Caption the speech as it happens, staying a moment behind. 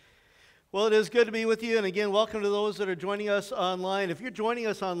Well, it is good to be with you. And again, welcome to those that are joining us online. If you're joining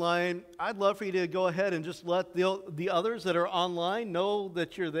us online, I'd love for you to go ahead and just let the others that are online know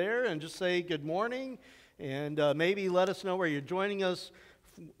that you're there and just say good morning. And maybe let us know where you're joining us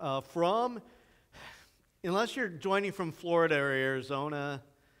from. Unless you're joining from Florida or Arizona,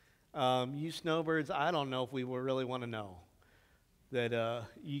 you snowbirds, I don't know if we would really want to know that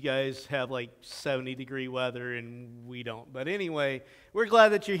you guys have like 70-degree weather and we don't. But anyway, we're glad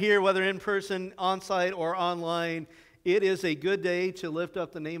that you're here, whether in person, on-site, or online. It is a good day to lift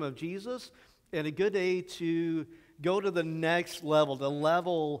up the name of Jesus and a good day to go to the next level, to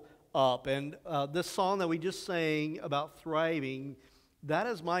level up. And this song that we just sang about thriving, that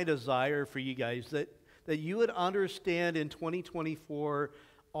is my desire for you guys, that you would understand in 2024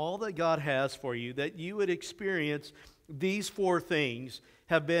 all that God has for you, that you would experience these four things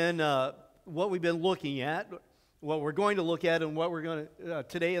have been what we've been looking at, what we're going to look at, and what we're going to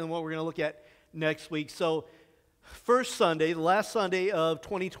today, and what we're going to look at next week. So, first Sunday, the last Sunday of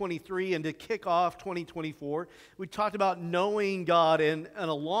 2023, and to kick off 2024, we talked about knowing God, and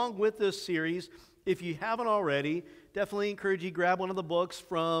along with this series, if you haven't already, definitely encourage you to grab one of the books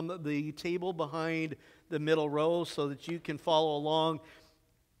from the table behind the middle row so that you can follow along.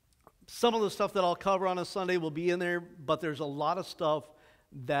 Some of the stuff that I'll cover on a Sunday will be in there, but there's a lot of stuff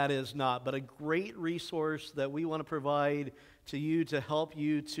that is not. But a great resource that we want to provide to you to help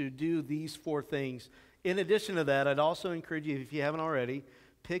you to do these four things. In addition to that, I'd also encourage you, if you haven't already,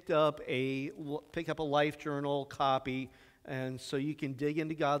 pick up a life journal copy, and so you can dig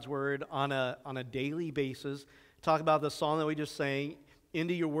into God's Word on a daily basis. Talk about the song that we just sang,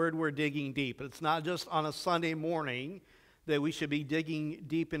 "Into Your Word We're Digging Deep." It's not just on a Sunday morning that we should be digging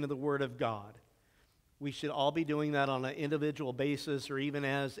deep into the Word of God. We should all be doing that on an individual basis, or even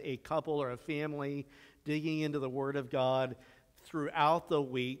as a couple or a family, digging into the Word of God throughout the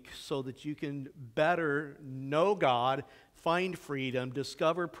week so that you can better know God, find freedom,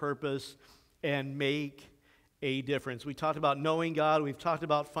 discover purpose, and make a difference. We talked about knowing God. We've talked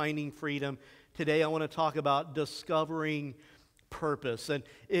about finding freedom. Today I want to talk about discovering purpose. And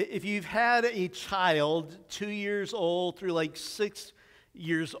if you've had a child 2 years old through like 6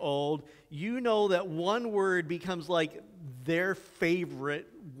 years old, you know that one word becomes like their favorite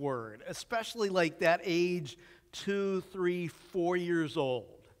word, especially like that age 2, 3, 4 years old.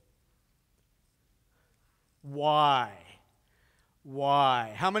 Why?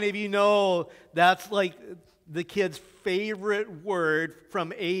 Why? How many of you know that's like the kid's favorite word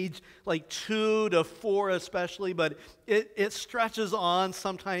from age like 2 to 4 especially, but it stretches on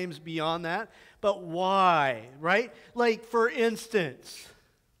sometimes beyond that. But why, right? Like, for instance,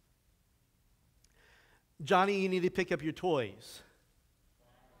 Johnny, you need to pick up your toys.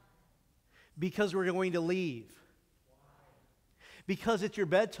 Because we're going to leave. Because it's your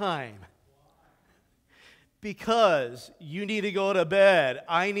bedtime. Because you need to go to bed.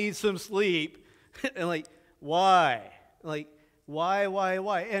 I need some sleep. And like, why? Like, why?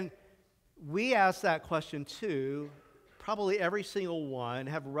 And we ask that question too. Probably every single one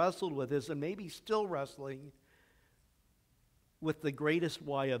have wrestled with this and maybe still wrestling with the greatest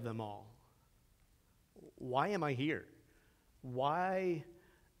why of them all. Why am I here? Why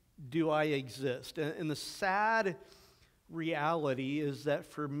do I exist? And the sad reality is that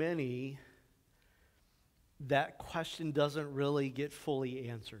for many, that question doesn't really get fully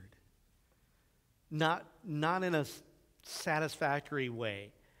answered. Not in a satisfactory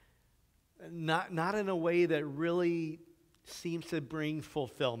way. Not in a way that really seems to bring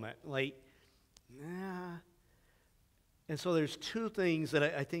fulfillment. Like, nah. And so there's two things that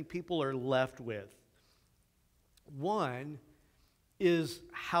I think people are left with. One is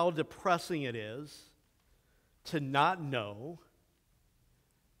how depressing it is to not know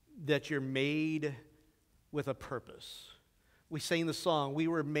that you're made with a purpose. We sang the song, we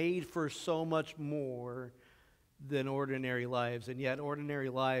were made for so much more than ordinary lives, and yet ordinary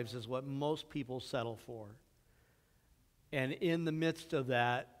lives is what most people settle for. And in the midst of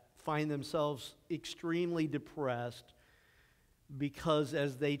that, find themselves extremely depressed because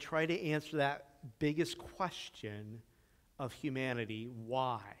as they try to answer that biggest question of humanity,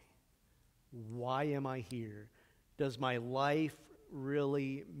 why? Why am I here? Does my life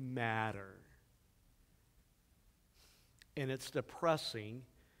really matter? And it's depressing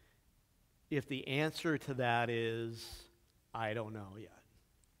if the answer to that is, I don't know yet.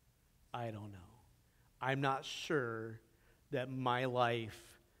 I don't know. I'm not sure that my life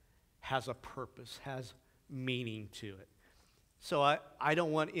has a purpose, has meaning to it. So I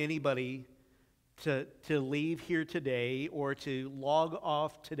don't want anybody to leave here today or to log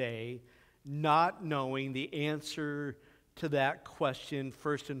off today not knowing the answer to that question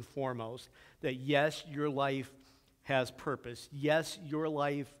first and foremost, that yes, your life has purpose. Yes, your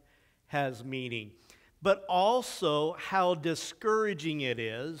life has meaning. But also how discouraging it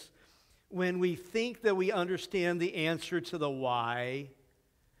is when we think that we understand the answer to the why,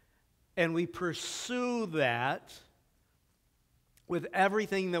 and we pursue that with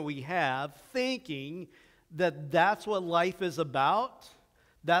everything that we have, thinking that that's what life is about,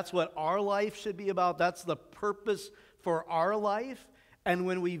 that's what our life should be about, that's the purpose for our life. And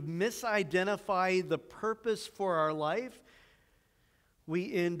when we misidentify the purpose for our life,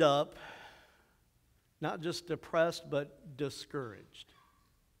 we end up not just depressed, but discouraged.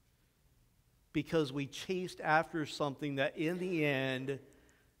 Because we chased after something that in the end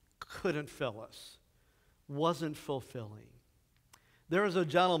couldn't fill us, wasn't fulfilling. There was a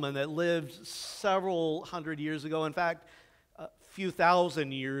gentleman that lived several hundred years ago, in fact, a few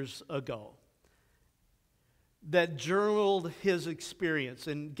thousand years ago, that journaled his experience,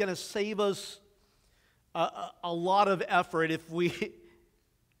 and going to save us a lot of effort if we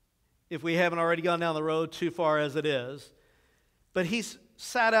haven't already gone down the road too far as it is. But he's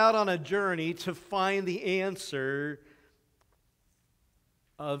sat out on a journey to find the answer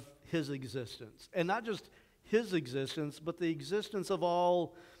of his existence. And not just his existence, but the existence of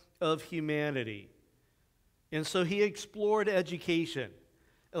all of humanity. And so he explored education.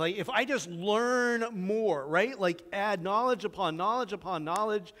 Like, if I just learn more, right? Like, add knowledge upon knowledge upon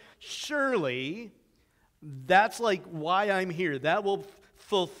knowledge, surely that's like why I'm here. That will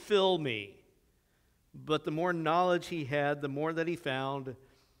fulfill me. But the more knowledge he had, the more that he found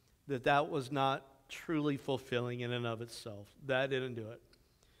that that was not truly fulfilling in and of itself. That didn't do it.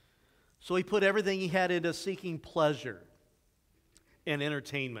 So he put everything he had into seeking pleasure and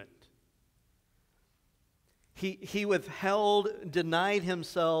entertainment. He withheld, denied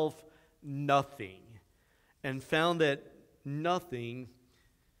himself nothing, and found that nothing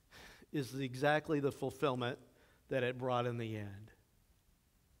is exactly the fulfillment that it brought in the end.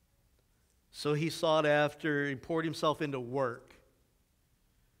 So he sought after, he poured himself into work.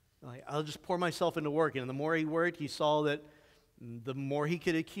 Like, I'll just pour myself into work. And the more he worked, he saw that the more he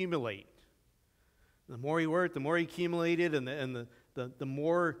could accumulate. The more he worked, the more he accumulated, and the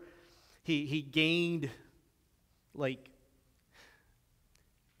more he gained, like,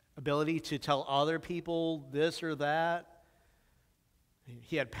 ability to tell other people this or that.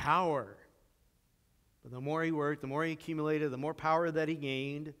 He had power. But the more he worked, the more he accumulated, the more power that he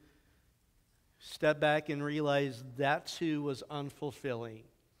gained. Step back and realize that too was unfulfilling.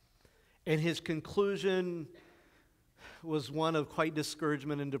 And his conclusion was one of quite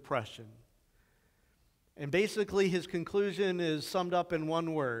discouragement and depression. And basically his conclusion is summed up in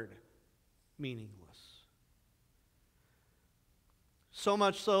one word: meaningless. So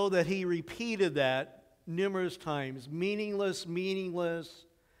much so that he repeated that numerous times. Meaningless, meaningless,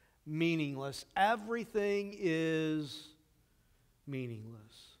 meaningless. Everything is meaningless.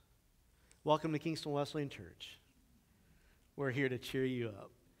 Welcome to Kingston Wesleyan Church. We're here to cheer you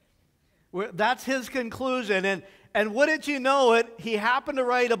up. That's his conclusion. And wouldn't you know it, he happened to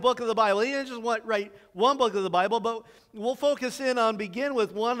write a book of the Bible. He didn't just write one book of the Bible, but we'll begin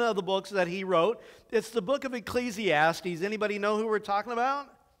with one of the books that he wrote. It's the book of Ecclesiastes. Anybody know who we're talking about?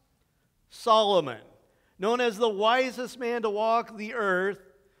 Solomon, known as the wisest man to walk the earth.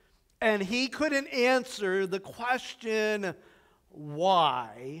 And he couldn't answer the question,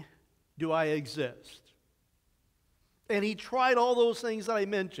 why do I exist? And he tried all those things that I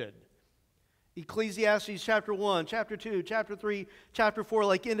mentioned. Ecclesiastes chapter 1, chapter 2, chapter 3, chapter 4,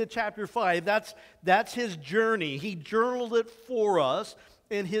 like into chapter 5. That's his journey. He journaled it for us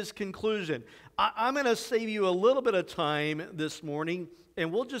in his conclusion. I'm going to save you a little bit of time this morning,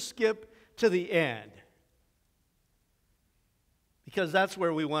 and we'll just skip to the end. Because that's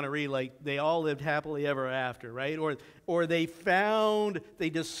where we want to read, like, they all lived happily ever after, right? Or they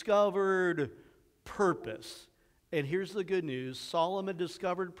discovered purpose. And here's the good news. Solomon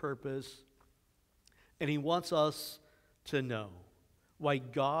discovered purpose, and he wants us to know why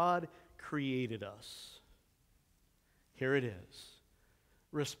God created us. Here it is.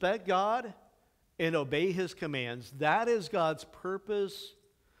 Respect God and obey his commands. That is God's purpose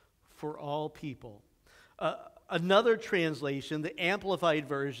for all people. Another translation, the Amplified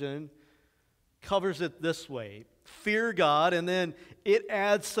Version, covers it this way. Fear God, and then it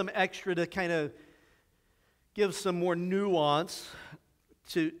adds some extra to kind of give some more nuance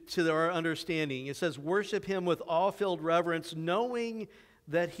to our understanding. It says, worship him with awe-filled reverence, knowing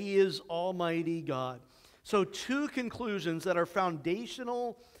that he is Almighty God. So two conclusions that are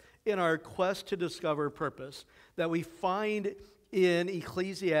foundational in our quest to discover purpose that we find in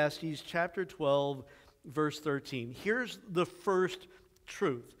Ecclesiastes chapter 12 verse 13. Here's the first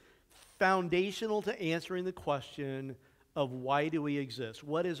truth, foundational to answering the question of why do we exist?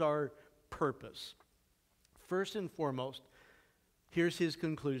 What is our purpose? First and foremost, here's his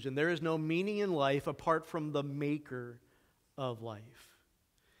conclusion. There is no meaning in life apart from the maker of life.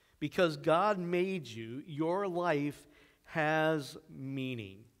 Because God made you, your life has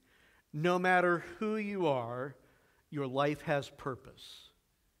meaning. No matter who you are, your life has purpose.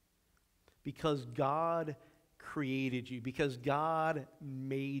 Because God created you, because God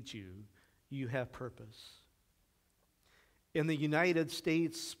made you, you have purpose. In the United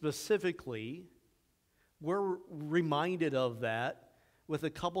States specifically, we're reminded of that with a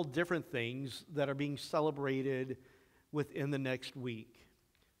couple different things that are being celebrated within the next week.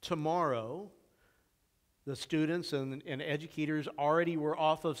 Tomorrow, the students and educators already were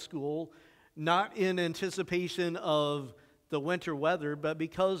off of school, not in anticipation of the winter weather, but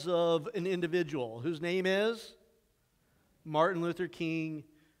because of an individual whose name is Martin Luther King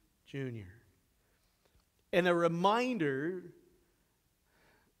Jr. And a reminder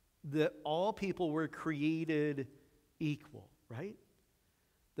that all people were created equal, right?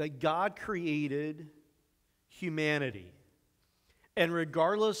 That God created humanity. And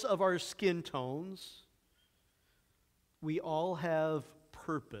regardless of our skin tones, we all have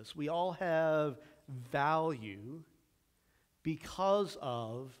purpose. We all have value because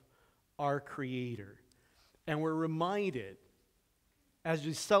of our Creator. And we're reminded, as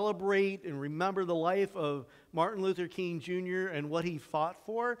we celebrate and remember the life of Martin Luther King Jr. and what he fought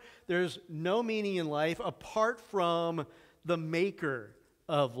for, there's no meaning in life apart from the maker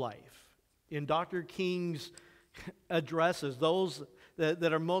of life. In Dr. King's addresses, those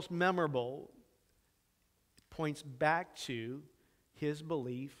that are most memorable, points back to his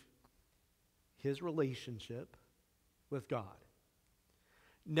belief, his relationship with God.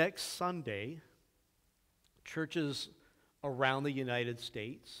 Next Sunday, churches around the United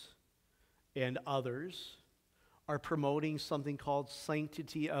States and others are promoting something called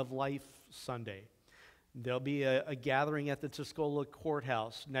Sanctity of Life Sunday. There'll be a gathering at the Tuscola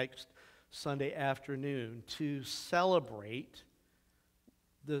Courthouse next Sunday afternoon to celebrate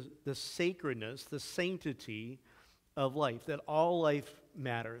the sacredness, the sanctity of life, that all life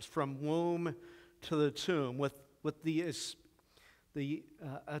matters, from womb to the tomb, with the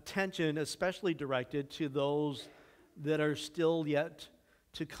attention especially directed to those that are still yet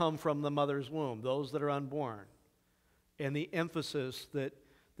to come from the mother's womb, those that are unborn, and the emphasis that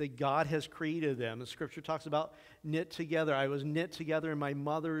God has created them. The Scripture talks about knit together. I was knit together in my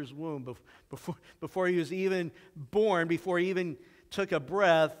mother's womb. Before he was even born, before he even took a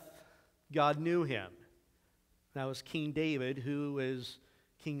breath, God knew him. That was King David, who is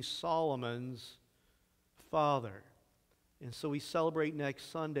King Solomon's father. And so we celebrate next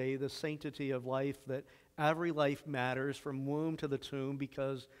Sunday the sanctity of life, that every life matters from womb to the tomb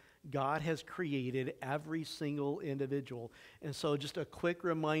because God has created every single individual. And so just a quick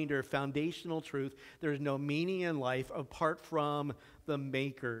reminder, foundational truth, there's no meaning in life apart from the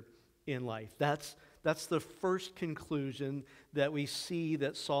maker in life. That's the first conclusion that we see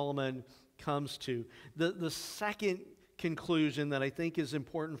that Solomon comes to. The second conclusion that I think is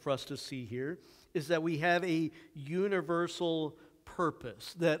important for us to see here is that we have a universal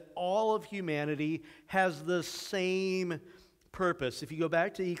purpose, that all of humanity has the same purpose. If you go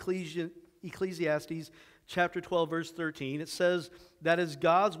back to Ecclesiastes chapter 12, verse 13, it says that is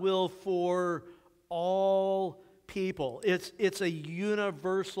God's will for all people. It's a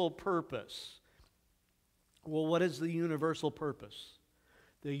universal purpose. Well, what is the universal purpose?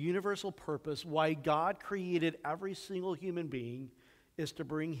 The universal purpose, why God created every single human being, is to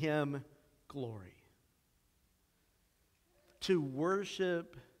bring him glory. To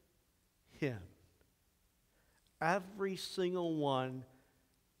worship him. Every single one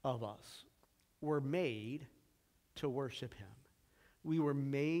of us were made to worship him. We were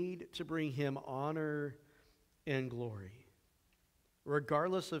made to bring him honor and glory.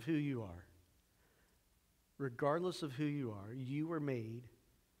 Regardless of who you are. Regardless of who you are, you were made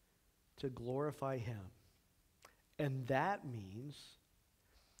to glorify him. And that means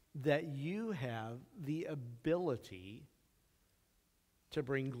that you have the ability to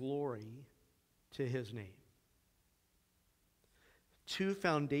bring glory to his name. Two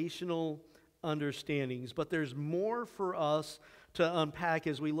foundational understandings, but there's more for us to unpack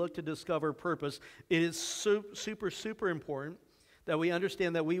as we look to discover purpose. It is super important that we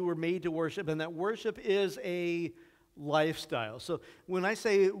understand that we were made to worship, and that worship is a lifestyle. So when I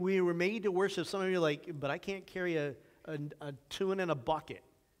say we were made to worship, some of you are like, but I can't carry a tune in a bucket.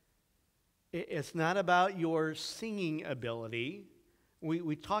 It's not about your singing ability,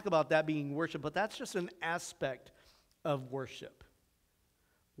 We talk about that being worship, but that's just an aspect of worship.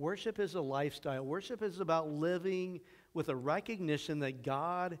 Worship is a lifestyle. Worship is about living with a recognition that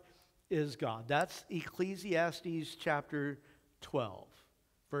God is God. That's Ecclesiastes chapter 12,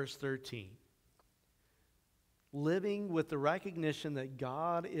 verse 13. Living with the recognition that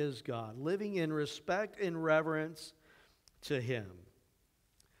God is God. Living in respect and reverence to Him.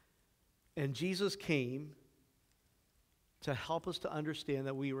 And Jesus came to help us to understand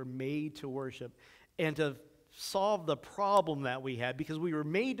that we were made to worship and to solve the problem that we had, because we were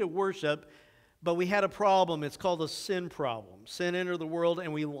made to worship, but we had a problem. It's called a sin problem. Sin entered the world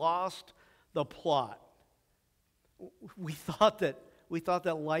and we lost the plot. We thought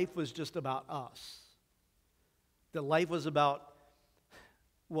that life was just about us. That life was about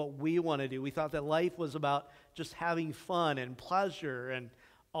what we want to do. We thought that life was about just having fun and pleasure and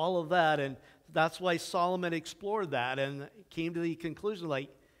all of that. And that's why Solomon explored that and came to the conclusion, like,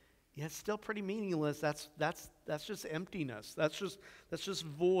 yeah, it's still pretty meaningless. That's just emptiness. That's just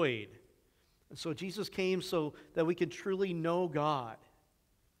void. And so Jesus came so that we could truly know God,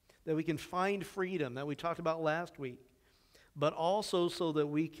 that we can find freedom that we talked about last week, but also so that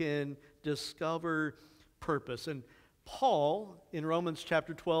we can discover purpose. And Paul, in Romans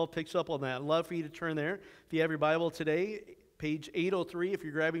chapter 12, picks up on that. I'd love for you to turn there. If you have your Bible today, page 803, if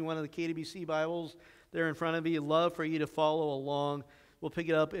you're grabbing one of the KWC Bibles there in front of you, I'd love for you to follow along. We'll pick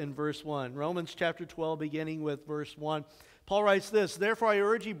it up in verse 1. Romans chapter 12, beginning with verse 1. Paul writes this, "Therefore I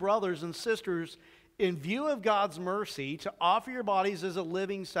urge you, brothers and sisters, in view of God's mercy, to offer your bodies as a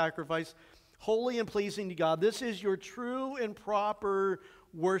living sacrifice, holy and pleasing to God. This is your true and proper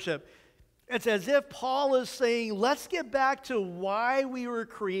worship." It's as if Paul is saying, let's get back to why we were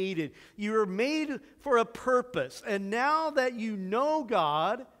created. You were made for a purpose. And now that you know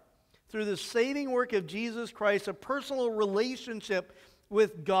God, through the saving work of Jesus Christ, a personal relationship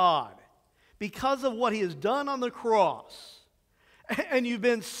with God, because of what He has done on the cross, and you've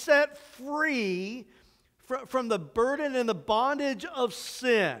been set free from the burden and the bondage of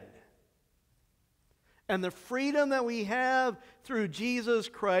sin, and the freedom that we have through Jesus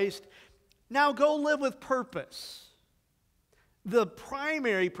Christ, now go live with purpose. The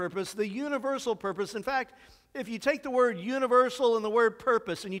primary purpose, the universal purpose. In fact, if you take the word universal and the word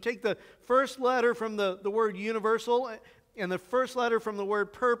purpose, and you take the first letter from the word universal and the first letter from the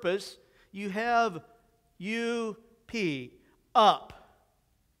word purpose, you have U-P, up.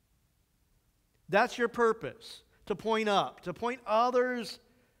 That's your purpose, to point up, to point others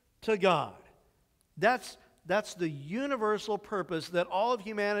to God. That's the universal purpose that all of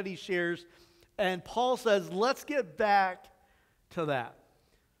humanity shares. And Paul says, let's get back to that.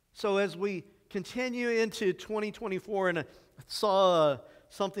 So as we continue into 2024, and I saw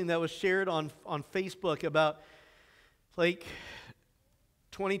something that was shared on Facebook about like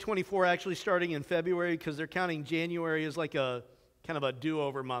 2024 actually starting in February, because they're counting January as like a kind of a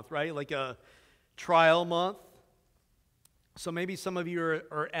do-over month, right? Like a trial month. So maybe some of you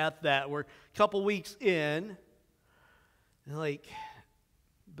are at that. We're a couple weeks in, and like,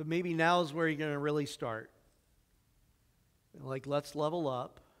 but maybe now is where you're going to really start. Like, let's level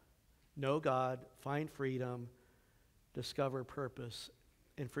up, know God, find freedom, discover purpose,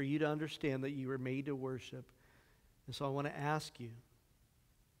 and for you to understand that you were made to worship. And so I want to ask you,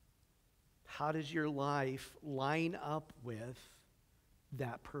 how does your life line up with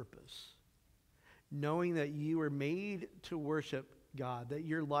that purpose? Knowing that you were made to worship God, that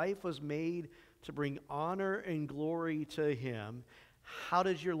your life was made to bring honor and glory to Him, how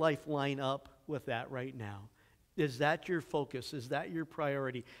does your life line up with that right now? Is that your focus? Is that your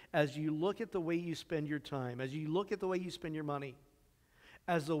priority? As you look at the way you spend your time, as you look at the way you spend your money,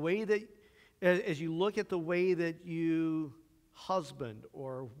 as you look at the way that you husband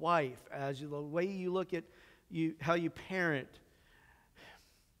or wife, the way you look at how you parent,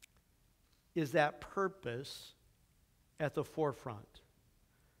 is that purpose at the forefront?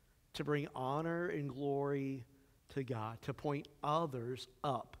 To bring honor and glory to God, to point others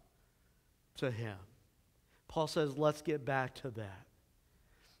up to Him. Paul says, let's get back to that.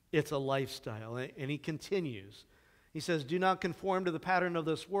 It's a lifestyle. And he continues. He says, do not conform to the pattern of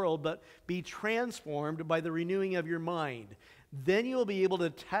this world, but be transformed by the renewing of your mind. Then you'll be able to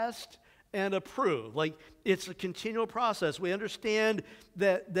test and approve. Like, it's a continual process. We understand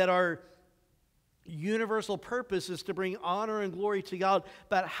that our universal purpose is to bring honor and glory to God,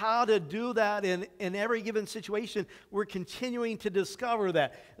 but how to do that in every given situation, we're continuing to discover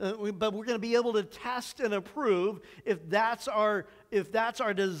that. But we're going to be able to test and approve if that's our if that's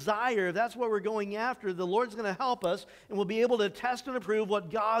our desire, if that's what we're going after, the Lord's going to help us, and we'll be able to test and approve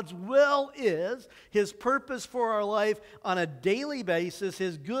what God's will is, His purpose for our life on a daily basis,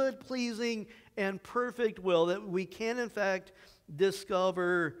 His good, pleasing, and perfect will, that we can, in fact,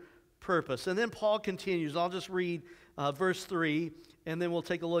 discover purpose. And then Paul continues. I'll just read verse 3, and then we'll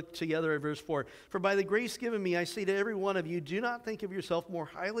take a look together at verse 4. For by the grace given me, I say to every one of you, do not think of yourself more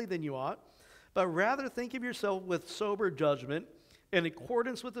highly than you ought, but rather think of yourself with sober judgment in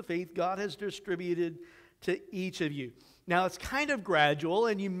accordance with the faith God has distributed to each of you. Now, it's kind of gradual,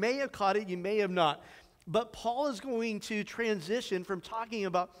 and you may have caught it, you may have not. But Paul is going to transition from talking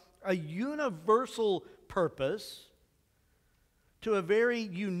about a universal purpose to a very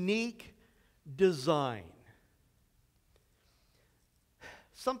unique design.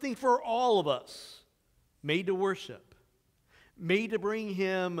 Something for all of us, made to worship, made to bring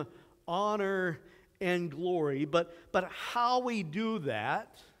Him honor and glory. But how we do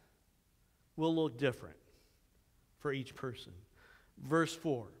that will look different for each person. Verse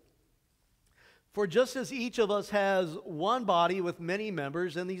 4. For just as each of us has one body with many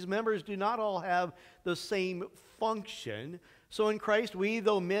members, and these members do not all have the same function, so in Christ we,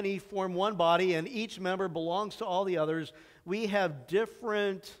 though many, form one body, and each member belongs to all the others. We have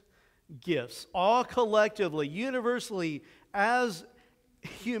different gifts. All collectively, universally, as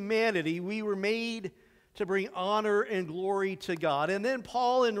humanity, we were made to bring honor and glory to God. And then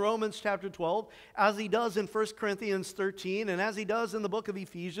Paul in Romans chapter 12, as he does in 1 Corinthians 13, and as he does in the book of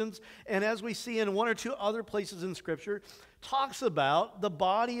Ephesians, and as we see in one or two other places in Scripture, talks about the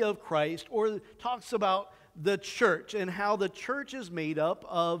body of Christ, or talks about the church, and how the church is made up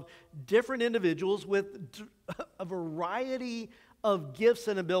of different individuals with a variety of gifts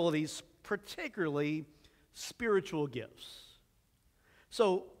and abilities, particularly spiritual gifts.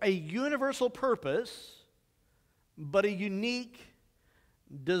 So a universal purpose, but a unique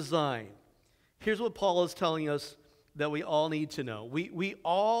design. Here's what Paul is telling us that we all need to know. We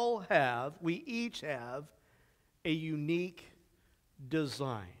each have a unique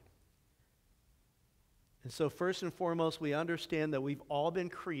design. And so first and foremost, we understand that we've all been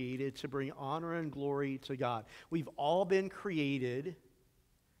created to bring honor and glory to God. We've all been created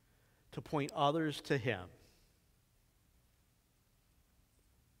to point others to Him.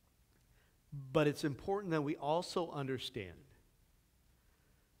 But it's important that we also understand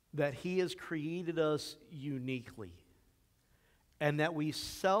that He has created us uniquely, and that we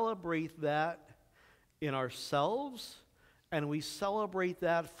celebrate that in ourselves, and we celebrate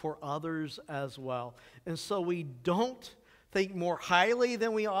that for others as well. And so we don't think more highly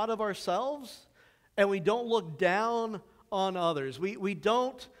than we ought of ourselves, and we don't look down on others. We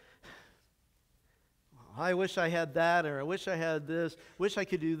don't, I wish I had that, or I wish I had this, wish I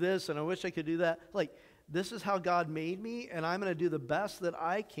could do this, and I wish I could do that. Like, this is how God made me, and I'm going to do the best that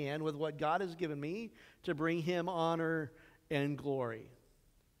I can with what God has given me to bring Him honor and glory.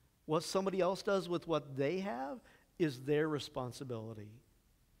 What somebody else does with what they have is their responsibility.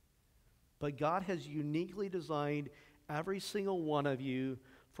 But God has uniquely designed every single one of you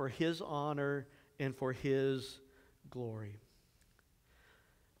for His honor and for His glory.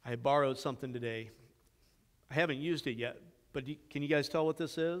 I borrowed something today. I haven't used it yet, but can you guys tell what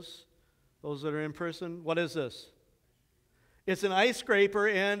this is? Those that are in person, what is this? It's an ice scraper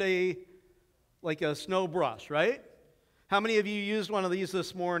and like a snow brush, right? How many of you used one of these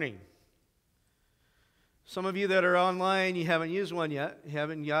this morning? Some of you that are online, you haven't used one yet. You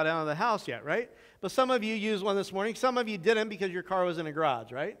haven't got out of the house yet, right? But some of you used one this morning. Some of you didn't because your car was in a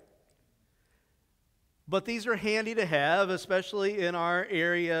garage, right? But these are handy to have, especially in our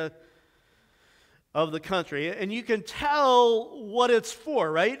area of the country. And you can tell what it's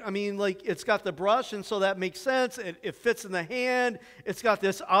for, right? I mean, like, it's got the brush, and so that makes sense. It fits in the hand. It's got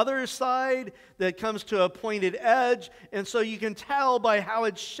this other side that comes to a pointed edge, and so you can tell by how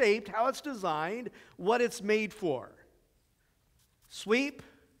it's shaped, how it's designed, what it's made for. Sweep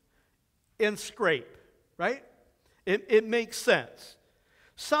and scrape, right? It makes sense.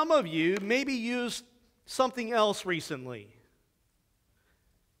 Some of you maybe used something else recently.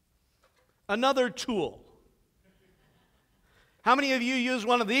 Another tool. How many of you used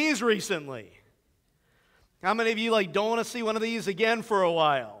one of these recently? How many of you don't want to see one of these again for a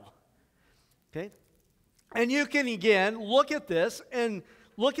while? Okay? And you can again look at this and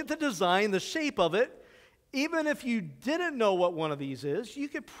look at the design, the shape of it. Even if you didn't know what one of these is, you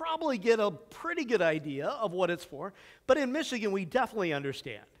could probably get a pretty good idea of what it's for. But in Michigan, we definitely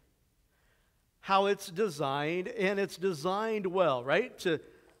understand how it's designed, and it's designed well, right? To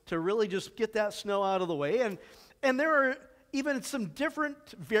really just get that snow out of the way. And there are even some different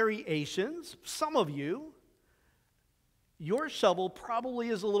variations. Some of you Your shovel probably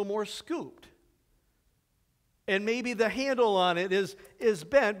is a little more scooped. And maybe the handle on it is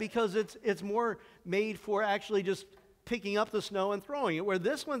bent because it's more made for actually just picking up the snow and throwing it, where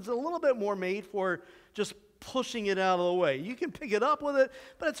this one's a little bit more made for just pushing it out of the way. You can pick it up with it,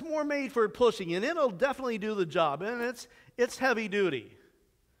 but it's more made for pushing, and it'll definitely do the job, and it's heavy duty.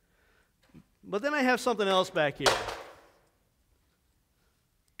 But then I have something else back here.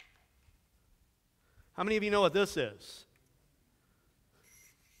 How many of you know what this is?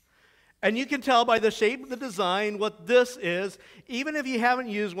 And you can tell by the shape of the design what this is. Even if you haven't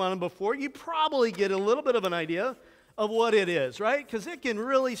used one before, you probably get a little bit of an idea of what it is, right? Because it can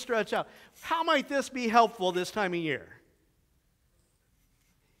really stretch out. How might this be helpful this time of year?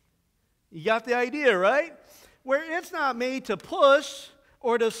 You got the idea, right? Where it's not made to push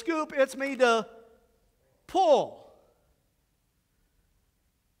or to scoop, it's made to pull.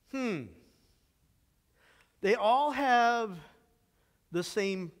 They all have the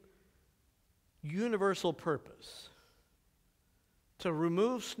same universal purpose: to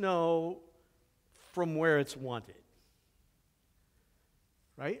remove snow from where it's wanted.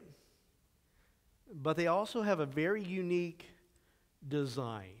 Right? But they also have a very unique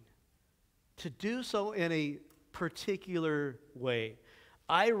design to do so in a particular way.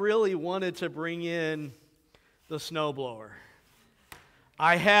 I really wanted to bring in the snowblower.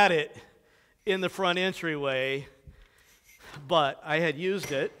 I had it in the front entryway, but I had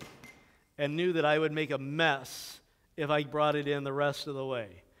used it and knew that I would make a mess if I brought it in the rest of the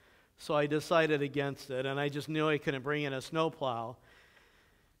way. So I decided against it, and I just knew I couldn't bring in a snowplow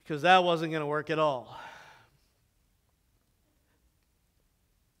because that wasn't going to work at all.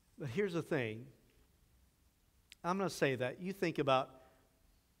 But here's the thing. I'm going to say that. You think about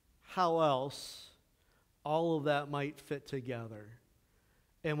how else all of that might fit together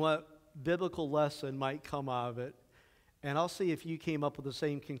and what biblical lesson might come out of it. And I'll see if you came up with the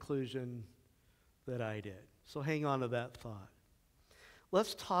same conclusion that I did. So hang on to that thought.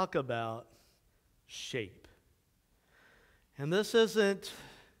 Let's talk about shape. And this isn't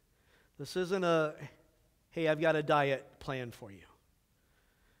a, hey, I've got a diet plan for you.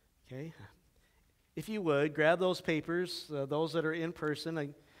 Okay? If you would, grab those papers, those that are in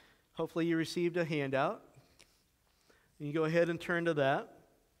person. Hopefully you received a handout. And you go ahead and turn to that.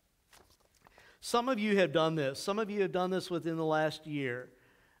 Some of you have done this. Some of you have done this within the last year.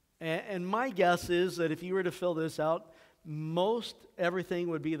 And my guess is that if you were to fill this out, most everything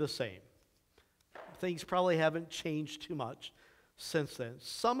would be the same. Things probably haven't changed too much since then.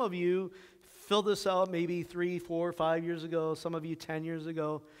 Some of you filled this out maybe 3, 4, 5 years ago. Some of you 10 years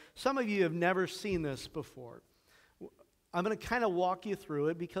ago. Some of you have never seen this before. I'm going to kind of walk you through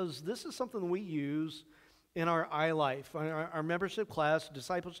it because this is something we use in our iLife, our membership class,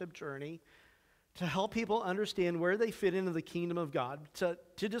 discipleship journey, to help people understand where they fit into the kingdom of God, to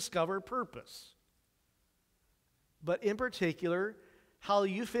discover purpose. But in particular, how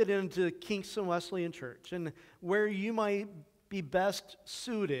you fit into Kingston Wesleyan Church and where you might be best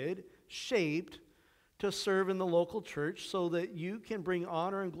suited, shaped, to serve in the local church so that you can bring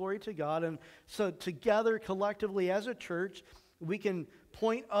honor and glory to God. And so together, collectively as a church, we can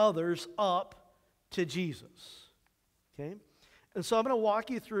point others up to Jesus. Okay? And so I'm going to walk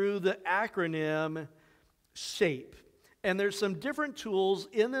you through the acronym SHAPE. And there's some different tools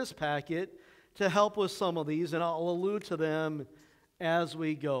in this packet to help with some of these, and I'll allude to them as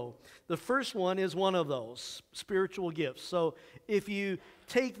we go. The first one is one of those, spiritual gifts. So if you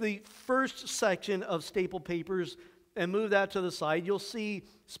take the first section of staple papers and move that to the side, you'll see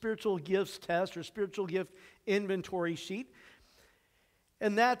spiritual gifts test or spiritual gift inventory sheet.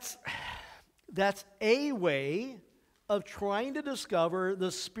 And that's a way of trying to discover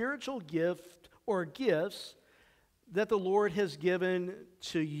the spiritual gift or gifts that the Lord has given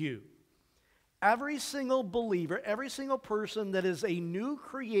to you. Every single believer, every single person that is a new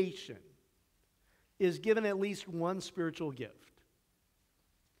creation is given at least one spiritual gift.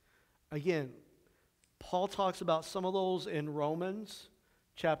 Again, Paul talks about some of those in Romans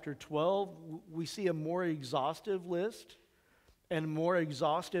chapter 12. We see a more exhaustive list and more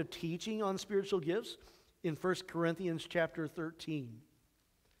exhaustive teaching on spiritual gifts in 1 Corinthians chapter 13.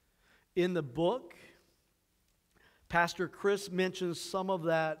 In the book, Pastor Chris mentions some of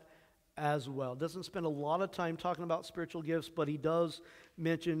that as well. Doesn't spend a lot of time talking about spiritual gifts, but he does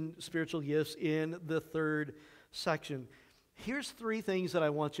mention spiritual gifts in the third section. Here's 3 things that I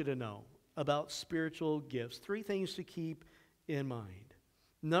want you to know about spiritual gifts. 3 things to keep in mind.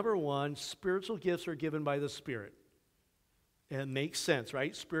 Number 1, spiritual gifts are given by the Spirit. It makes sense,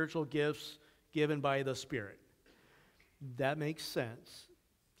 right? Spiritual gifts given by the Spirit. That makes sense.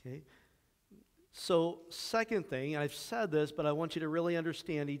 Okay? So, second thing, I've said this, but I want you to really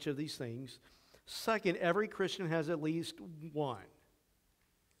understand each of these things. Second, every Christian has at least one.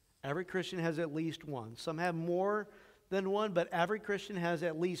 Every Christian has at least one. Some have more than one, but every Christian has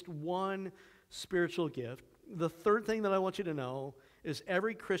at least one spiritual gift. The third thing that I want you to know is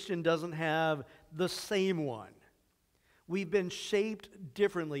every Christian doesn't have the same one. We've been shaped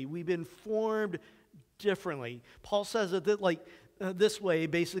differently. We've been formed differently. Paul says it this way,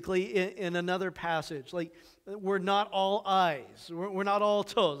 basically, in another passage. Like, we're not all eyes. We're not all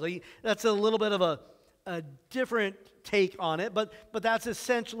toes. Like, that's a little bit of a different take on it, but that's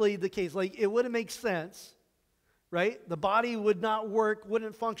essentially the case. Like, it wouldn't make sense, right? The body would not work,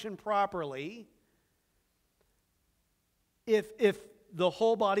 wouldn't function properly if the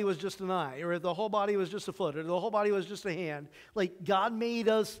whole body was just an eye, or if the whole body was just a foot, or the whole body was just a hand. Like, God made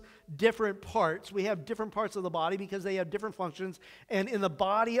us different parts. We have different parts of the body because they have different functions. And in the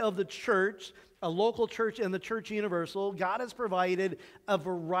body of the church, a local church and the church universal, God has provided a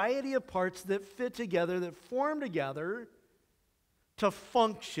variety of parts that fit together, that form together to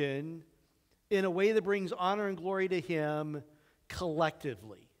function in a way that brings honor and glory to Him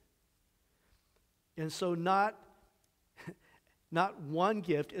collectively. And so not one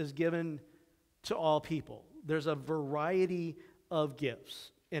gift is given to all people. There's a variety of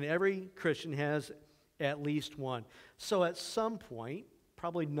gifts, and every Christian has at least one. So at some point,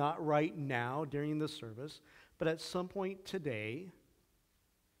 probably not right now during the service, but at some point today,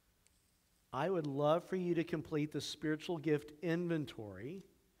 I would love for you to complete the spiritual gift inventory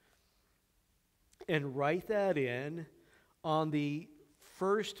and write that in on the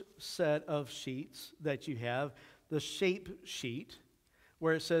first set of sheets that you have, the shape sheet,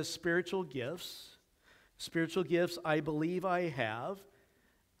 where it says spiritual gifts. Spiritual gifts, I believe I have.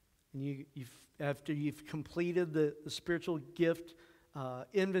 And after you've completed the spiritual gift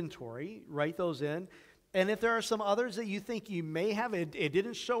inventory, write those in. And if there are some others that you think you may have, it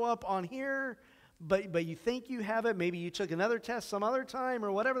didn't show up on here, but you think you have it, maybe you took another test some other time,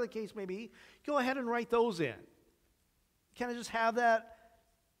 or whatever the case may be, go ahead and write those in. Kind of just have that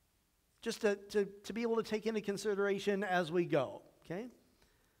just to be able to take into consideration as we go, okay?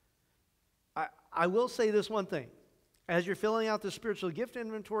 I will say this one thing. As you're filling out the spiritual gift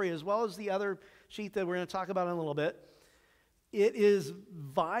inventory, as well as the other sheet that we're going to talk about in a little bit, it is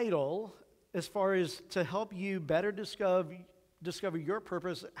vital as far as to help you better discover your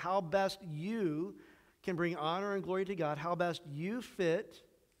purpose, how best you can bring honor and glory to God, how best you fit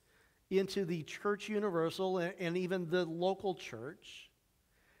into the church universal and even the local church.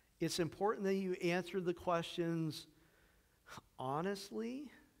 It's important that you answer the questions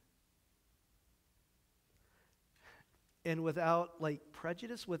honestly and without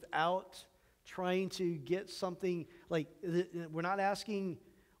prejudice, without trying to get something we're not asking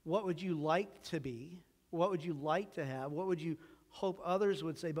what would you like to be, what would you like to have, what would you hope others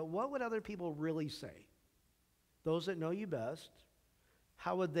would say, but what would other people really say? Those that know you best,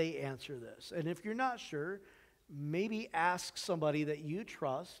 how would they answer this? And if you're not sure, maybe ask somebody that you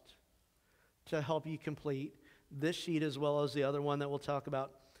trust to help you complete this sheet as well as the other one that we'll talk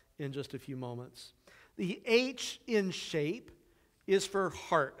about in just a few moments. The H in shape is for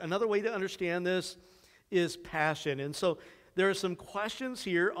heart. Another way to understand this is passion. And so there are some questions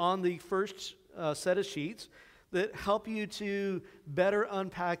here on the first set of sheets that help you to better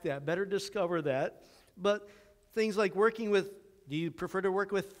unpack that, better discover that. But things like do you prefer to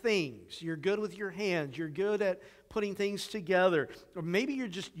work with things? You're good with your hands. You're good at putting things together. Or maybe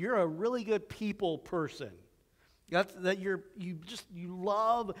you're a really good people person. You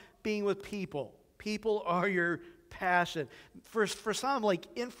love being with people. People are your passion. For some, like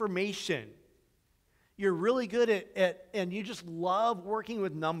information. You're really good at and you just love working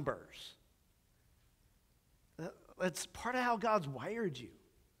with numbers. That's part of how God's wired you.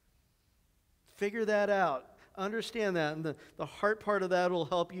 Figure that out. Understand that, and the heart part of that will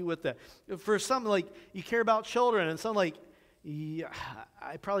help you with that. For some, you care about children, and some I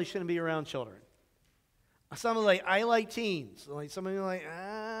probably shouldn't be around children. Some I like teens. Some of you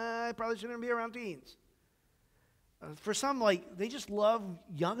I probably shouldn't be around teens. For some, they just love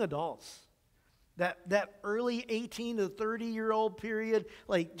young adults. That early 18 to 30-year-old period,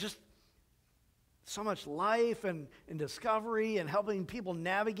 just so much life and discovery and helping people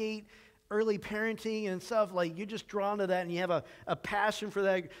navigate early parenting and stuff. You're just drawn to that, and you have a passion for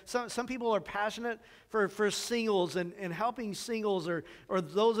that. Some people are passionate for singles and helping singles or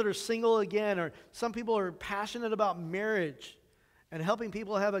those that are single again, or some people are passionate about marriage and helping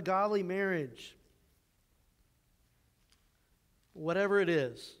people have a godly marriage. Whatever it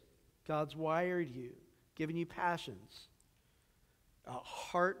is, God's wired you, given you passions. a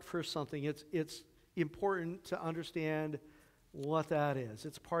heart for something. It's important to understand what that is.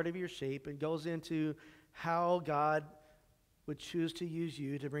 It's part of your shape and goes into how God would choose to use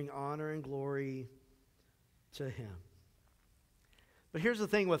you to bring honor and glory to Him. But here's the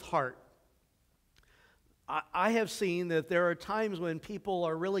thing with heart. I have seen that there are times when people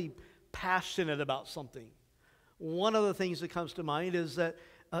are really passionate about something. One of the things that comes to mind is that,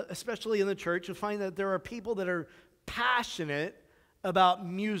 especially in the church, you find that there are people that are passionate about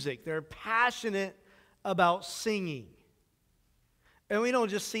music. They're passionate about singing. And we don't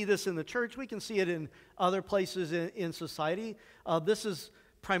just see this in the church. We can see it in other places in society. This is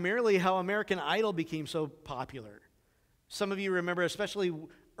primarily how American Idol became so popular. Some of you remember, especially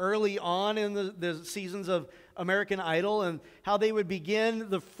early on in the seasons of American Idol, and how they would begin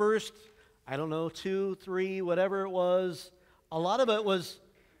the first, 2, 3, whatever it was. A lot of it was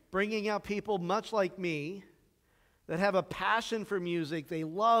bringing out people much like me that have a passion for music. They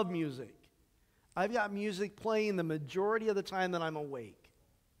love music. I've got music playing the majority of the time that I'm awake.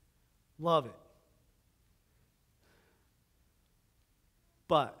 Love it.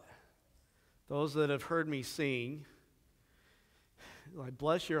 But those that have heard me sing, I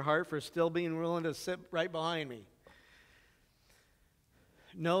bless your heart for still being willing to sit right behind me.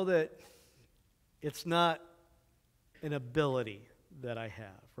 Know that it's not an ability that I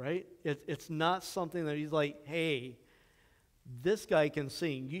have, right? It's not something that he's like, hey, this guy can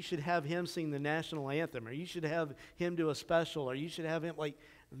sing. You should have him sing the national anthem, or you should have him do a special, or you should have him,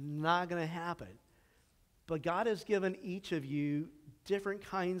 not going to happen. But God has given each of you different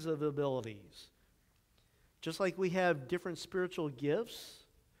kinds of abilities. Just like we have different spiritual gifts,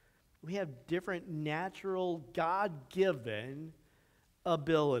 we have different natural, God-given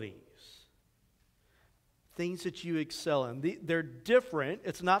abilities. Things that you excel in. They're different.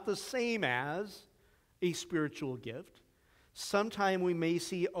 It's not the same as a spiritual gift. Sometime we may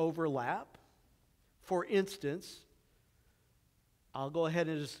see overlap. For instance, I'll go ahead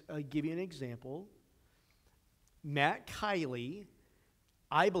and just give you an example. Matt Kiley,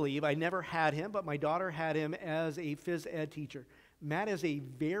 I believe, I never had him, but my daughter had him as a phys ed teacher. Matt is a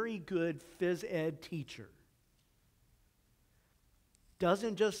very good phys ed teacher.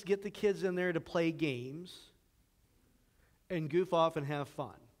 Doesn't just get the kids in there to play games and goof off and have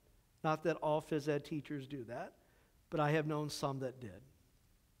fun. Not that all phys ed teachers do that, but I have known some that did.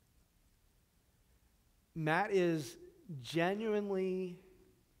 Matt is genuinely,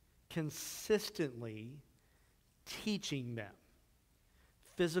 consistently teaching them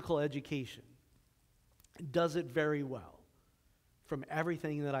physical education. Does it very well from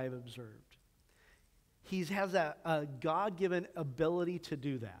everything that I've observed. He has a God-given ability to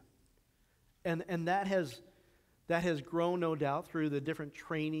do that. And that has grown, no doubt, through the different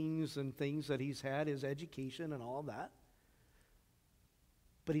trainings and things that he's had, his education and all of that.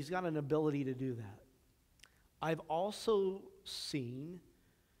 But he's got an ability to do that. I've also seen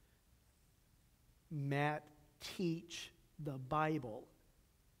Matt teach the Bible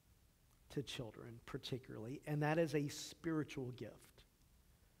to children particularly, and that is a spiritual gift.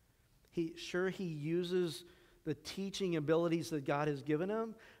 He uses the teaching abilities that God has given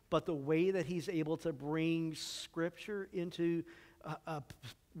him, but the way that he's able to bring Scripture into a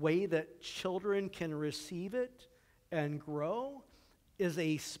way that children can receive it and grow is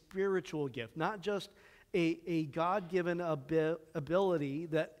a spiritual gift, not just a God-given ability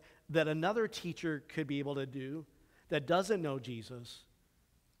that another teacher could be able to do that doesn't know Jesus,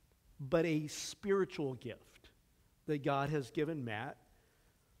 but a spiritual gift that God has given Matt,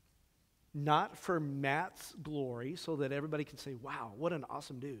 not for Matt's glory so that everybody can say, wow, what an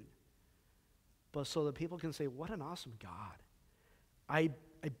awesome dude, but so that people can say, what an awesome God. I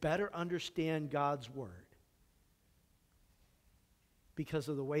better understand God's word because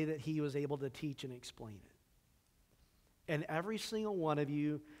of the way that he was able to teach and explain it. And every single one of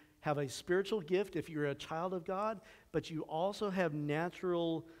you have a spiritual gift if you're a child of God, but you also have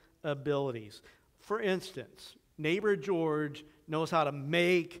natural abilities. For instance, neighbor George knows how to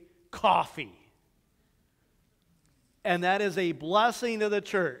make coffee. And that is a blessing to the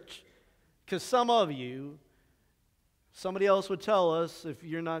church. Because some of you, somebody else would tell us, if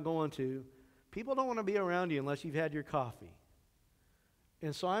you're not going to, people don't want to be around you unless you've had your coffee.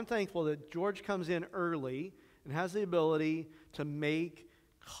 And so I'm thankful that George comes in early and has the ability to make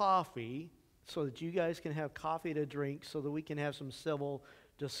coffee so that you guys can have coffee to drink so that we can have some civil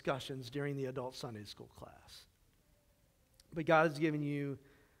discussions during the adult Sunday school class. But God has given you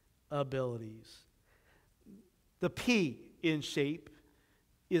abilities. The P in shape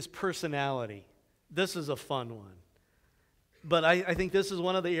is personality. This is a fun one. But I think this is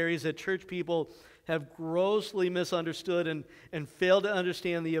one of the areas that church people have grossly misunderstood and failed to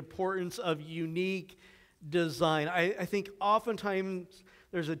understand the importance of unique design. I think oftentimes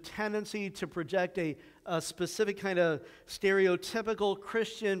there's a tendency to project a specific kind of stereotypical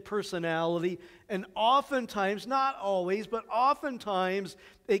Christian personality, and oftentimes, not always, but oftentimes,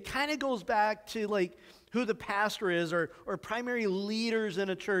 it kind of goes back to like who the pastor is or primary leaders in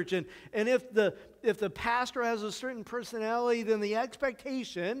a church. And if the pastor has a certain personality, then the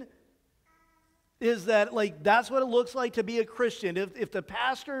expectation is that like that's what it looks like to be a Christian. If the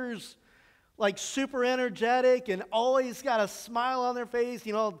pastor's like super energetic and always got a smile on their face,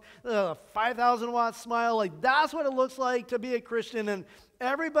 you know, a 5,000 watt smile, like that's what it looks like to be a Christian. And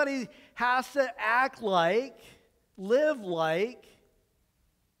everybody has to act like, live like,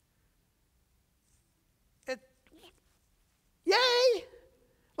 yay,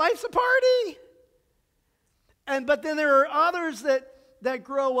 life's a party. But then there are others that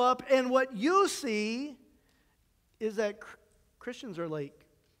grow up, and what you see is that Christians are like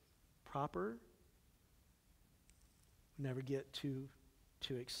proper, never get too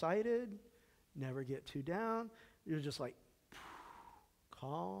excited, never get too down. You're just like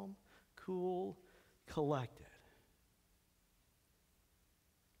calm, cool, collected.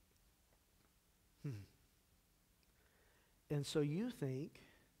 And so you think,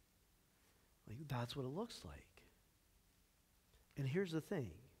 like, that's what it looks like. And here's the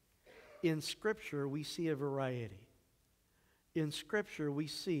thing. In Scripture, we see a variety. In Scripture, we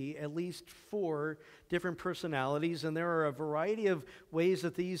see at least 4 different personalities, and there are a variety of ways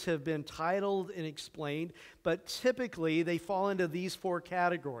that these have been titled and explained, but typically they fall into these 4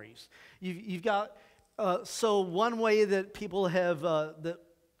 categories. You've got, so one way that people have,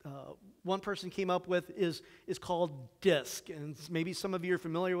 one person came up with is called DISC, and maybe some of you are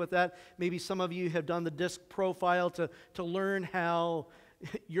familiar with that. Maybe some of you have done the DISC profile to learn how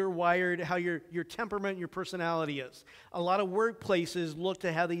you're wired, how your temperament, your personality is. A lot of workplaces look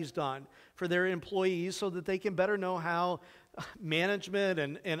to have these done for their employees so that they can better know how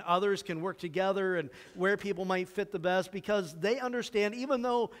management and others can work together and where people might fit the best, because they understand, even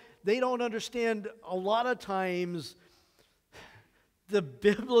though they don't understand a lot of times the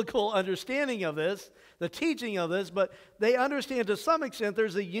biblical understanding of this, the teaching of this, but they understand to some extent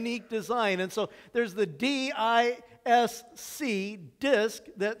there's a unique design. And so there's the DISC, DISC,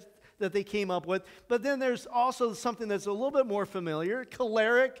 that they came up with. But then there's also something that's a little bit more familiar: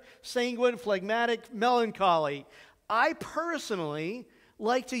 choleric, sanguine, phlegmatic, melancholy. I personally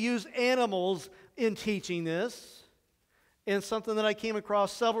like to use animals in teaching this, and something that I came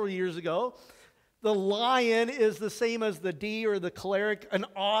across several years ago. The lion is the same as the D or the choleric. An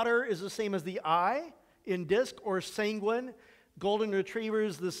otter is the same as the I in DISC or sanguine. Golden retriever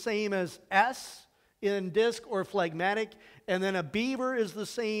is the same as S in DISC or phlegmatic. And then a beaver is the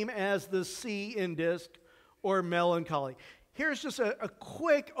same as the C in DISC or melancholy. Here's just a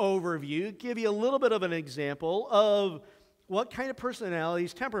quick overview, give you a little bit of an example of what kind of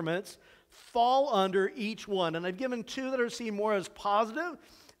personalities, temperaments, fall under each one. And I've given 2 that are seen more as positive,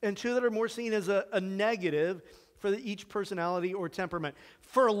 and 2 that are more seen as a negative for each personality or temperament.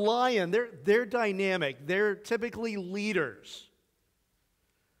 For a lion, they're dynamic. They're typically leaders.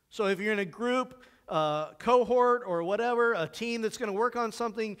 So if you're in a group, cohort, or whatever, a team that's going to work on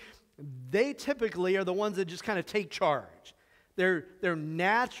something, they typically are the ones that just kind of take charge. They're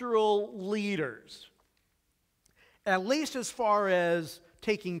natural leaders, at least as far as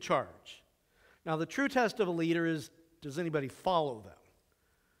taking charge. Now, the true test of a leader is, does anybody follow them?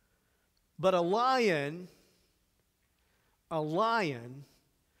 But a lion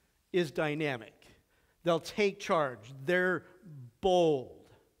is dynamic. They'll take charge. They're bold.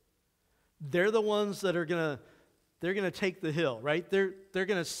 They're the ones that are gonna take the hill, right? They're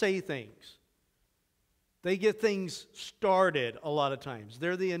gonna say things. They get things started a lot of times.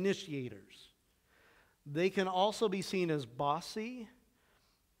 They're the initiators. They can also be seen as bossy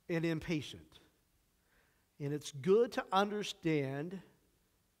and impatient. And it's good to understand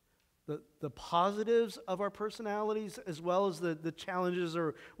the positives of our personalities as well as the challenges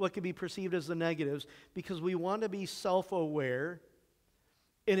or what could be perceived as the negatives, because we want to be self-aware,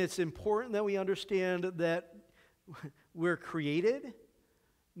 and it's important that we understand that we're created,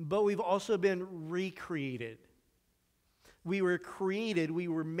 but we've also been recreated. We were created, we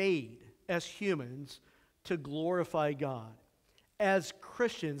were made as humans to glorify God. As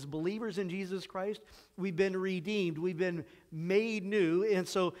Christians, believers in Jesus Christ, we've been redeemed. We've been made new. And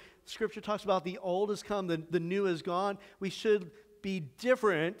so Scripture talks about the old has come, the new is gone. We should be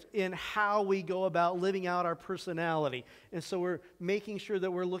different in how we go about living out our personality. And so we're making sure that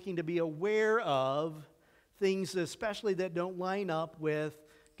we're looking to be aware of things, especially that don't line up with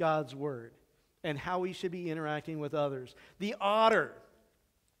God's Word. and how we should be interacting with others. The otter,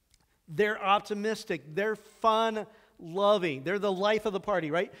 they're optimistic, they're fun-loving, they're the life of the party,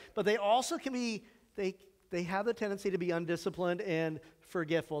 right? But they also can be, they have the tendency to be undisciplined and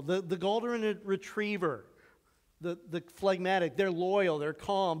forgetful. The golden retriever, the phlegmatic, they're loyal, they're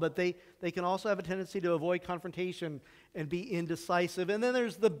calm, but they can also have a tendency to avoid confrontation and be indecisive. And then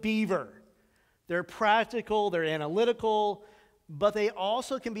there's the beaver. They're practical, they're analytical, but they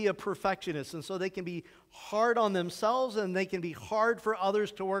also can be a perfectionist, and so they can be hard on themselves and they can be hard for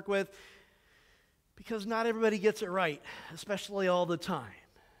others to work with because not everybody gets it right, especially all the time.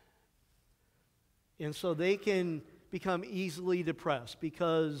 And so they can become easily depressed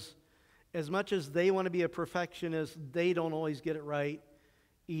because as much as they want to be a perfectionist, they don't always get it right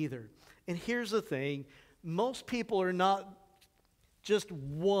either. And here's the thing, most people are not just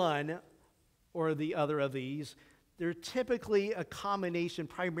one or the other of these. They're typically a combination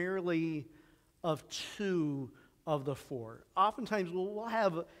primarily of two of the four. Oftentimes we'll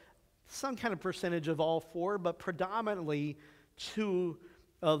have some kind of percentage of all four, but predominantly two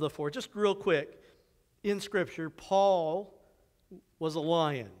of the four. Just real quick, in Scripture, Paul was a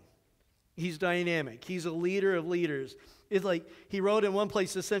lion. He's dynamic. He's a leader of leaders. It's like he wrote in one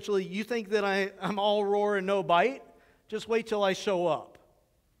place essentially, you think that I'm all roar and no bite? Just wait till I show up.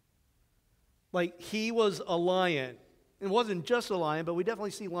 Like he was a lion. It wasn't just a lion, but we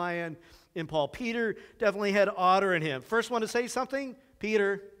definitely see lion in Paul. Peter definitely had otter in him. First one to say something?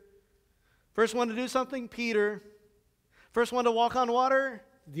 Peter. First one to do something? Peter. First one to walk on water?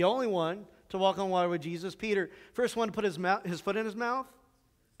 The only one to walk on water with Jesus? Peter. First one to put his foot in his mouth?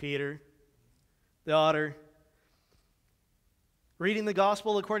 Peter. The otter. Reading the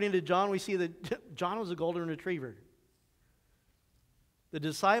gospel according to John, we see that John was a golden retriever. The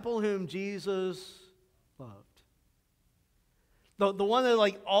disciple whom Jesus loved. The one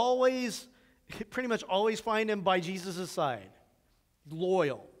that pretty much always find him by Jesus' side.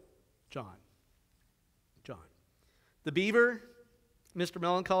 Loyal. John. The beaver, Mr.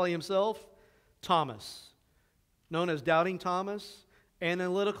 Melancholy himself, Thomas. Known as Doubting Thomas.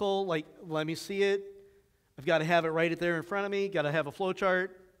 Analytical, like, let me see it. I've got to have it right there in front of me. Got to have a flow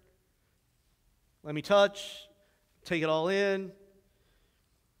chart. Let me touch. Take it all in.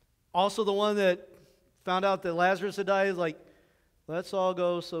 Also the one that found out that Lazarus had died is like, let's all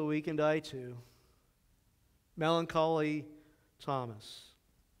go so we can die too. Melancholy Thomas.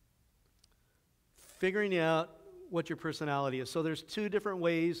 Figuring out what your personality is. So there's two different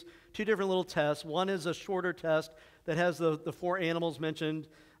ways, two different little tests. One is a shorter test that has the four animals mentioned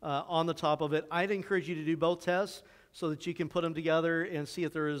on the top of it. I'd encourage you to do both tests so that you can put them together and see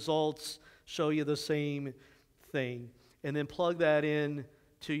if the results show you the same thing. And then plug that in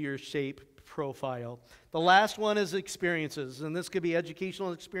to your shape profile. The last one is experiences, and this could be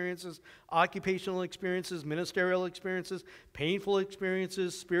educational experiences, occupational experiences, ministerial experiences, painful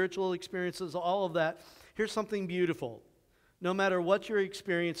experiences, spiritual experiences, all of that. Here's something beautiful. No matter what your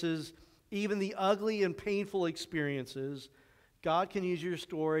experiences, even the ugly and painful experiences, God can use your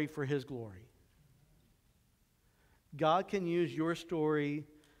story for His glory. God can use your story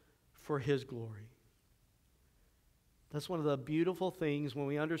for His glory. That's one of the beautiful things when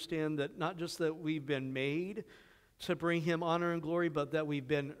we understand that not just that we've been made to bring Him honor and glory, but that we've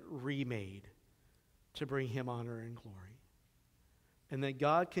been remade to bring Him honor and glory. And that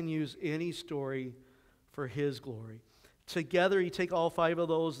God can use any story for His glory. Together, you take all five of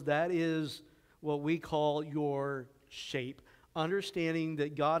those, that is what we call your shape. Understanding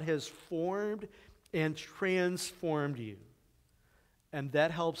that God has formed and transformed you. And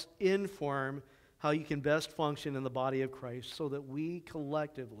that helps inform how you can best function in the body of Christ so that we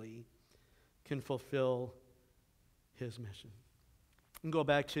collectively can fulfill His mission. And go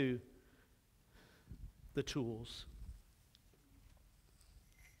back to the tools.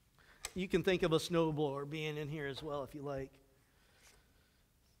 You can think of a snowblower being in here as well if you like.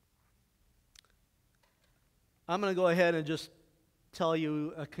 I'm going to go ahead and just tell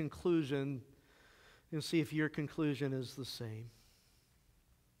you a conclusion and see if your conclusion is the same.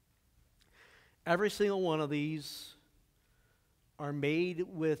 Every single one of these are made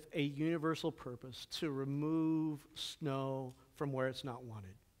with a universal purpose to remove snow from where it's not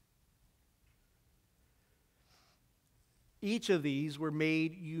wanted. Each of these were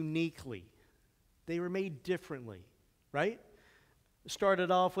made uniquely. They were made differently, right? Started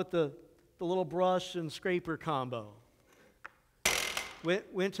off with the little brush and scraper combo.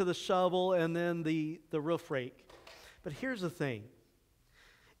 Went to the shovel and then the roof rake. But here's the thing.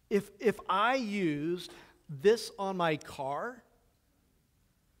 If I used this on my car,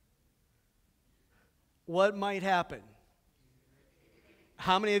 what might happen?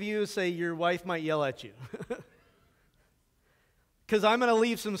 How many of you say your wife might yell at you? Because I'm going to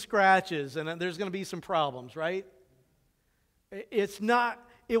leave some scratches and there's going to be some problems, right? It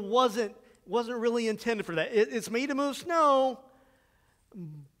wasn't really intended for that. It's made to move snow,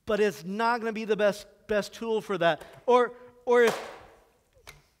 but it's not going to be the best tool for that. Or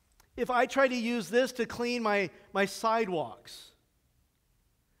if I try to use this to clean my sidewalks,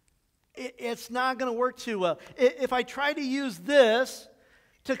 it's not going to work too well. If I try to use this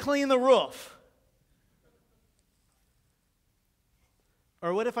to clean the roof,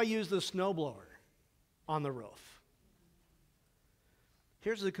 or what if I use the snowblower on the roof?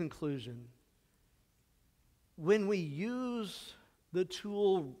 Here's the conclusion. When we use the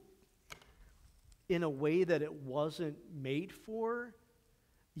tool in a way that it wasn't made for,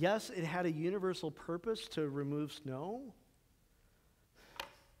 yes, it had a universal purpose to remove snow,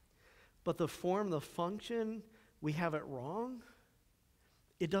 but the form, the function, we have it wrong.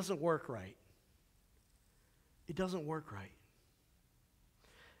 It doesn't work right. It doesn't work right.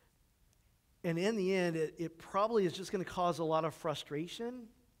 And in the end, it probably is just going to cause a lot of frustration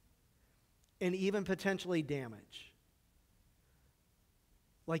and even potentially damage.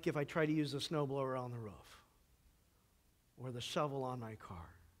 Like if I try to use the snowblower on the roof or the shovel on my car.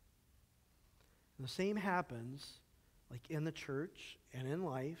 And the same happens like in the church and in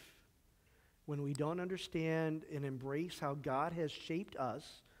life when we don't understand and embrace how God has shaped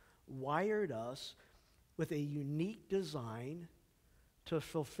us, wired us with a unique design to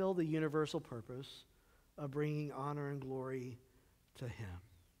fulfill the universal purpose of bringing honor and glory to Him.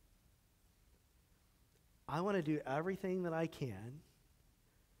 I want to do everything that I can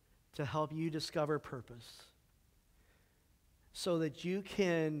to help you discover purpose so that you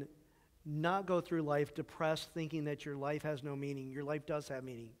can not go through life depressed thinking that your life has no meaning. Your life does have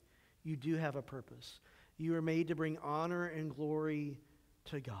meaning. You do have a purpose. You are made to bring honor and glory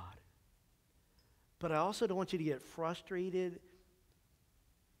to God. But I also don't want you to get frustrated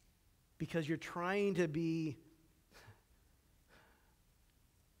because you're trying to be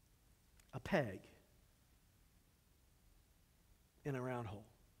a peg in a round hole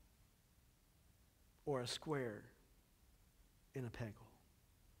or a square in a peg hole.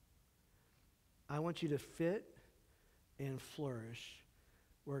 I want you to fit and flourish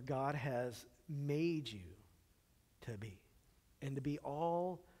where God has made you to be and to be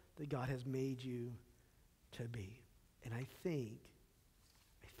all that God has made you to be. And I think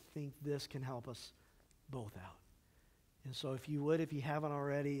this can help us both out. And so if you haven't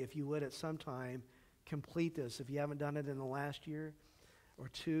already, if you would at some time, complete this. If you haven't done it in the last year or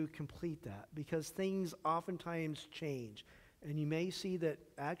two, complete that. Because things oftentimes change. And you may see that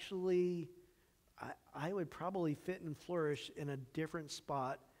actually I would probably fit and flourish in a different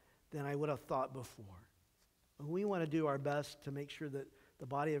spot than I would have thought before. And we want to do our best to make sure that the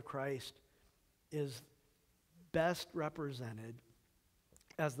body of Christ is best represented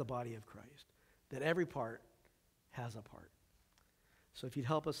as the body of Christ, that every part has a part. So if you'd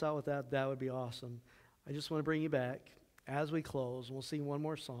help us out with that, that would be awesome. I just want to bring you back as we close. We'll sing one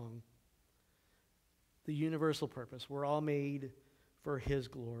more song. The universal purpose. We're all made for His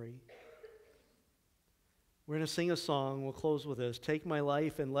glory. We're going to sing a song. We'll close with this. Take my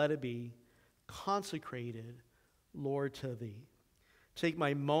life and let it be consecrated, Lord, to Thee. Take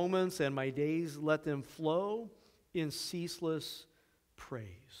my moments and my days, let them flow in ceaseless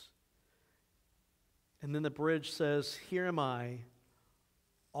praise. And then the bridge says, here am I,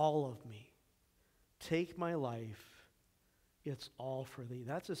 all of me. Take my life, it's all for Thee.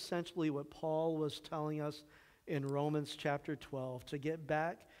 That's essentially what Paul was telling us in Romans chapter 12, to get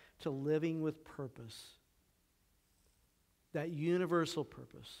back to living with purpose. That universal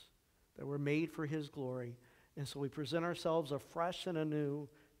purpose, that we're made for His glory. And so we present ourselves afresh and anew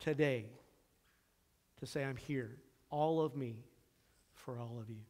today to say, I'm here, all of me, for all of you.